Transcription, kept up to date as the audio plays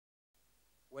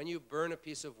When you burn a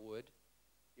piece of wood,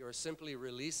 you're simply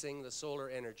releasing the solar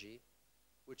energy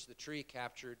which the tree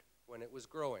captured when it was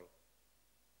growing.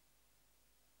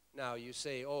 Now you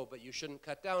say, oh, but you shouldn't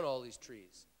cut down all these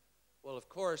trees. Well, of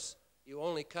course, you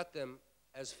only cut them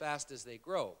as fast as they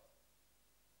grow.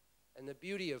 And the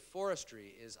beauty of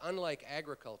forestry is, unlike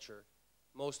agriculture,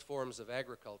 most forms of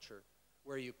agriculture,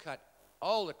 where you cut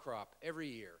all the crop every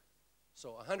year,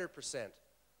 so 100%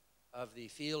 of the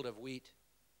field of wheat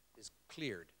is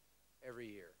cleared every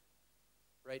year,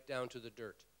 right down to the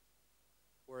dirt.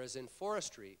 Whereas in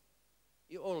forestry,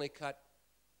 you only cut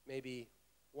maybe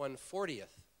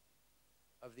 1/40th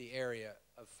of the area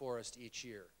of forest each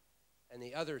year, and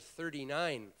the other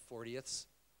 39/40ths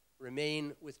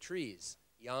remain with trees,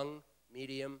 young,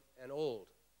 medium, and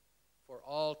old, for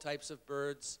all types of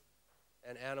birds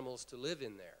and animals to live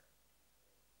in there.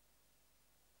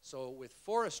 So with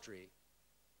forestry,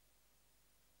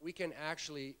 we can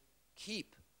actually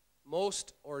keep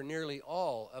most or nearly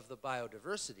all of the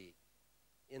biodiversity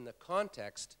in the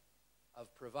context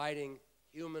of providing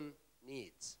human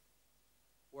needs.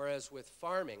 Whereas with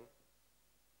farming,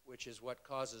 which is what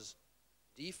causes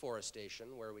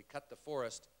deforestation, where we cut the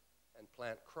forest and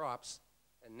plant crops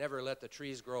and never let the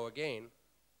trees grow again,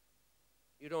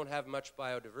 you don't have much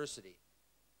biodiversity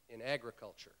in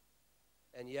agriculture.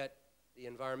 And yet the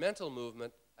environmental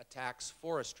movement attacks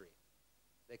forestry.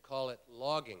 They call it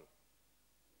logging.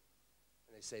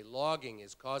 And they say logging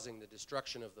is causing the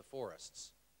destruction of the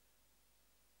forests,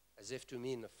 as if to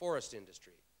mean the forest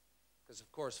industry. Because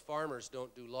of course farmers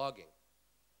don't do logging.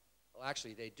 Well,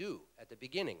 actually they do at the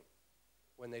beginning,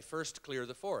 when they first clear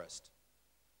the forest.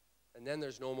 And then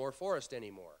there's no more forest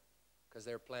anymore, because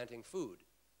they're planting food.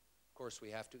 Of course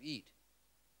we have to eat.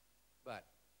 But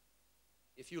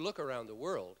if you look around the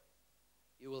world,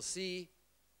 you will see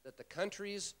that the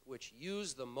countries which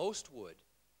use the most wood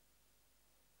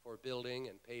for building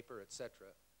and paper, etc.,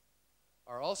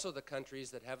 are also the countries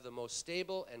that have the most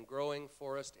stable and growing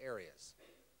forest areas.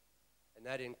 And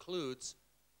that includes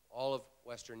all of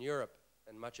Western Europe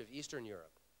and much of Eastern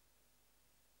Europe.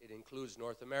 It includes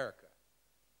North America.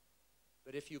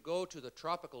 But if you go to the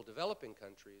tropical developing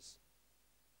countries,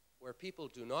 where people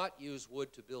do not use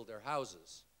wood to build their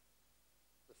houses,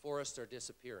 the forests are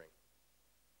disappearing,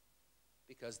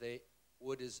 because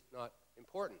wood is not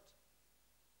important.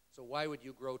 So why would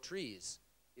you grow trees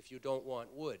if you don't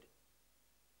want wood?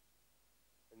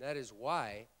 And that is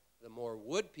why the more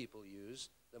wood people use,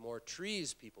 the more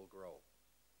trees people grow.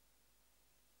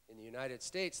 In the United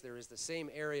States, there is the same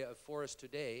area of forest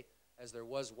today as there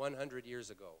was 100 years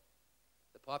ago.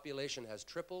 The population has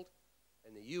tripled,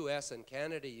 and the US and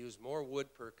Canada use more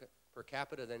wood per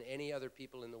capita than any other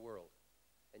people in the world.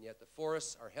 And yet the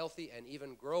forests are healthy and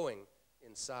even growing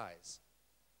in size,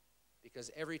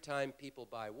 because every time people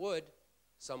buy wood,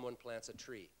 someone plants a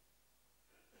tree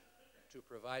to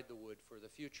provide the wood for the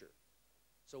future.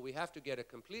 So we have to get a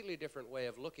completely different way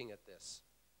of looking at this,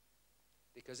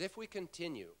 because if we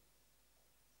continue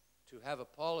to have a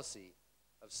policy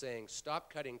of saying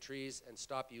stop cutting trees and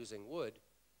stop using wood,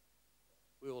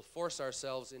 we will force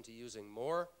ourselves into using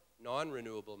more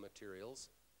non-renewable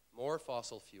materials, more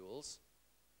fossil fuels,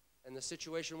 and the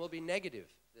situation will be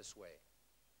negative this way.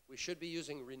 We should be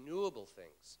using renewable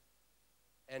things.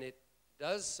 And it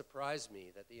does surprise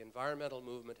me that the environmental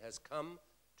movement has come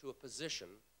to a position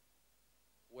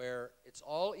where it's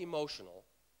all emotional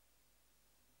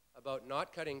about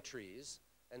not cutting trees,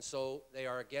 and so they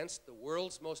are against the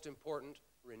world's most important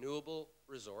renewable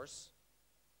resource.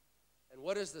 And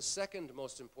what is the second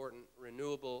most important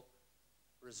renewable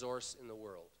resource in the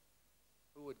world?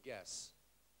 Who would guess?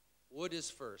 Wood is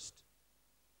first,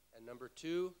 and number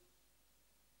two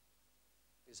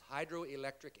is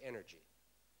hydroelectric energy.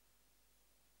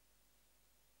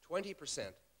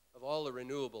 20% of all the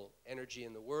renewable energy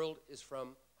in the world is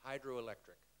from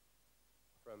hydroelectric,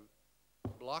 from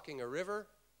blocking a river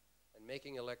and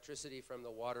making electricity from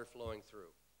the water flowing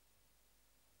through.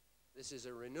 This is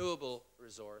a renewable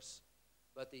resource,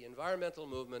 but the environmental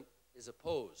movement is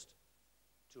opposed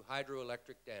to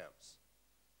hydroelectric dams.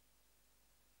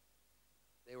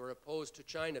 They were opposed to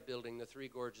China building the Three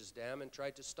Gorges Dam and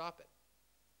tried to stop it.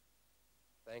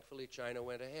 Thankfully, China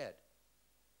went ahead.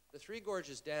 The Three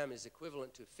Gorges Dam is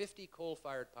equivalent to 50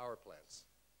 coal-fired power plants.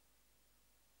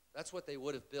 That's what they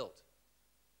would have built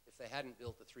if they hadn't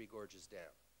built the Three Gorges Dam.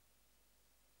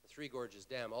 The Three Gorges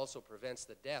Dam also prevents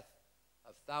the death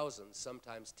of thousands,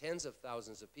 sometimes tens of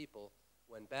thousands of people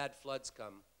when bad floods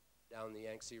come down the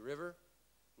Yangtze River.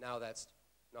 Now that's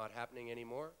not happening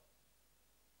anymore.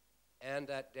 And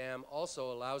that dam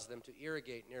also allows them to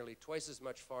irrigate nearly twice as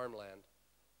much farmland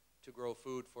to grow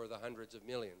food for the hundreds of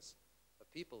millions of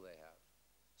people they have.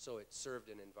 So it served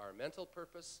an environmental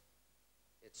purpose,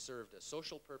 it served a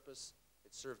social purpose,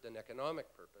 it served an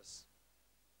economic purpose,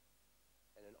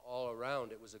 and in all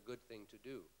around it was a good thing to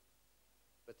do.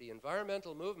 But the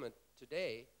environmental movement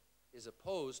today is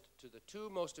opposed to the two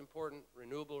most important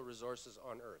renewable resources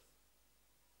on Earth.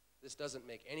 This doesn't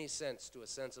make any sense to a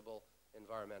sensible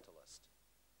environmentalist,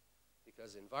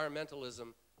 because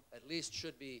environmentalism at least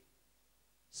should be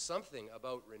something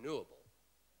about renewable.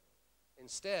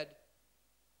 Instead,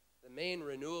 the main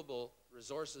renewable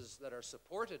resources that are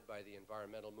supported by the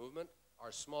environmental movement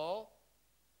are small,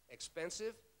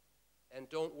 expensive, and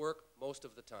don't work most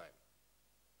of the time.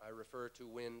 I refer to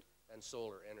wind and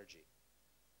solar energy.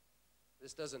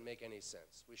 This doesn't make any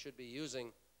sense. We should be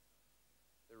using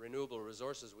the renewable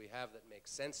resources we have that make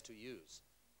sense to use.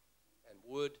 And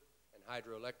wood and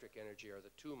hydroelectric energy are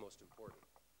the two most important.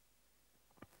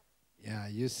 Yeah,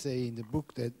 you say in the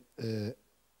book that the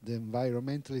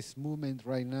environmentalist movement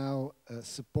right now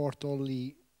support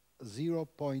only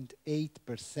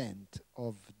 0.8%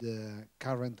 of the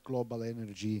current global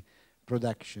energy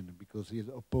production, because it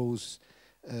oppose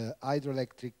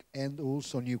hydroelectric and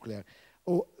also nuclear.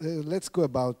 Let's go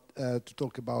about to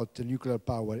talk about nuclear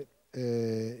power.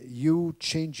 You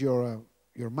change your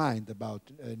mind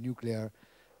about nuclear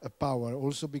power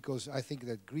also because I think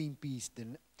that Greenpeace,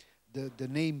 the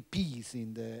name peace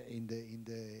in the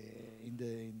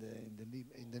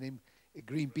name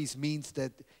Greenpeace means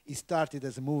that it started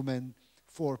as a movement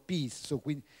for peace.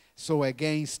 So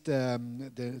against the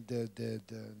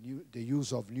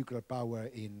use of nuclear power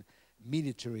in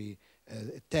military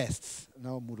tests,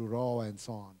 Mururo and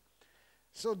so on.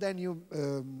 So then you,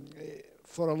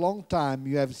 for a long time,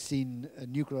 you have seen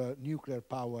nuclear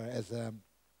power as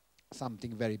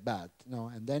something very bad,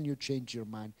 and then you change your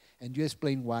mind, and you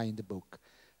explain why in the book.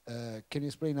 Can you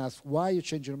explain us why you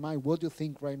change your mind? What do you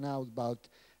think right now about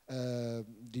the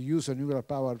use of nuclear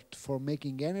power for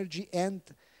making energy, and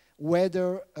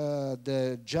whether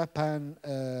the Japan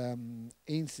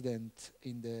incident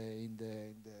in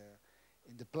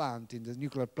the plant, in the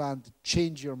nuclear plant,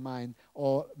 change your mind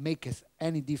or make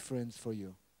any difference for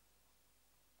you?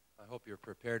 I hope you're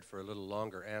prepared for a little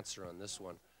longer answer on this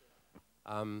one.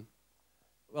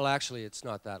 Well, actually, it's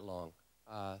not that long.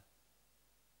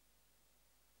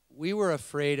 We were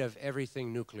afraid of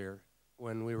everything nuclear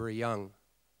when we were young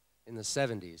in the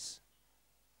 70s.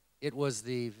 It was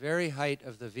the very height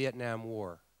of the Vietnam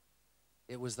War.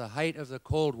 It was the height of the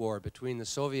Cold War between the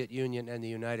Soviet Union and the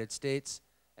United States,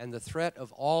 and the threat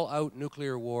of all-out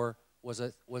nuclear war was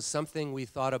something we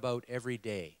thought about every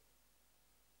day.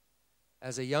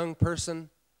 As a young person,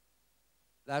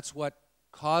 that's what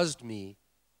caused me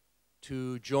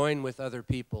to join with other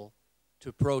people,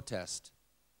 to protest,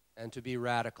 and to be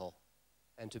radical,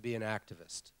 and to be an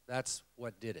activist. That's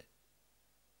what did it.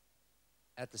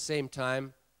 At the same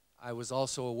time, I was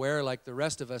also aware, like the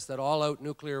rest of us, that all-out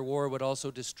nuclear war would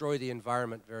also destroy the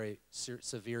environment very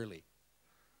severely.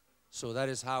 So that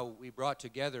is how we brought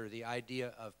together the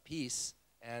idea of peace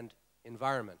and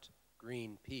environment,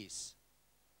 green peace.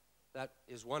 That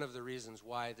is one of the reasons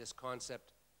why this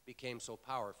concept became so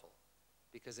powerful,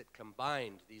 because it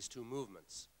combined these two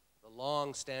movements. The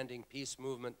long-standing peace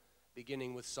movement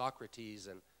beginning with Socrates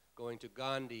and going to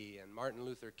Gandhi and Martin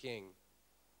Luther King,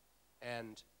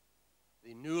 and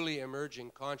the newly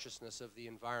emerging consciousness of the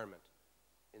environment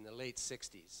in the late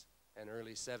 60s and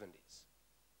early 70s.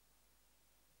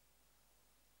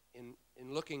 In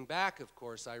looking back, of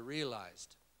course, I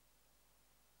realized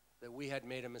that we had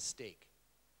made a mistake.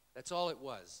 That's all it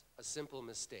was, a simple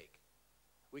mistake.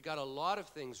 We got a lot of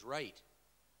things right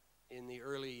in the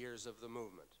early years of the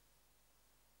movement.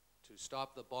 To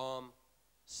stop the bomb,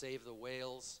 save the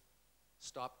whales,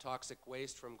 stop toxic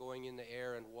waste from going in the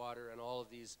air and water, and all of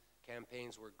these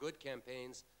campaigns were good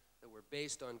campaigns that were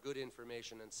based on good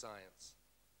information and science.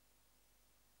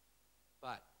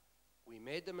 But we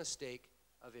made the mistake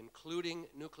of including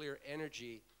nuclear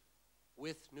energy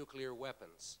with nuclear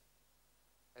weapons,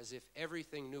 as if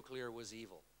everything nuclear was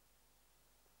evil.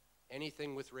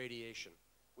 Anything with radiation,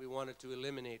 we wanted to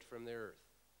eliminate from the Earth.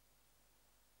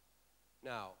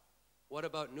 Now, what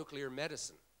about nuclear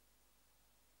medicine?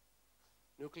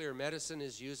 Nuclear medicine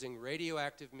is using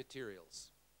radioactive materials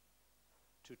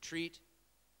to treat,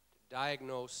 to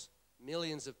diagnose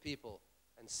millions of people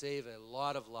and save a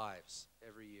lot of lives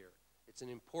every year. It's an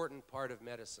important part of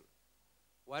medicine.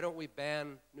 Why don't we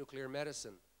ban nuclear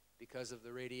medicine? Because of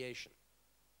the radiation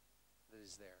that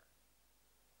is there.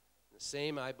 The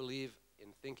same, I believe,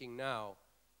 in thinking now,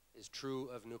 is true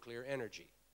of nuclear energy.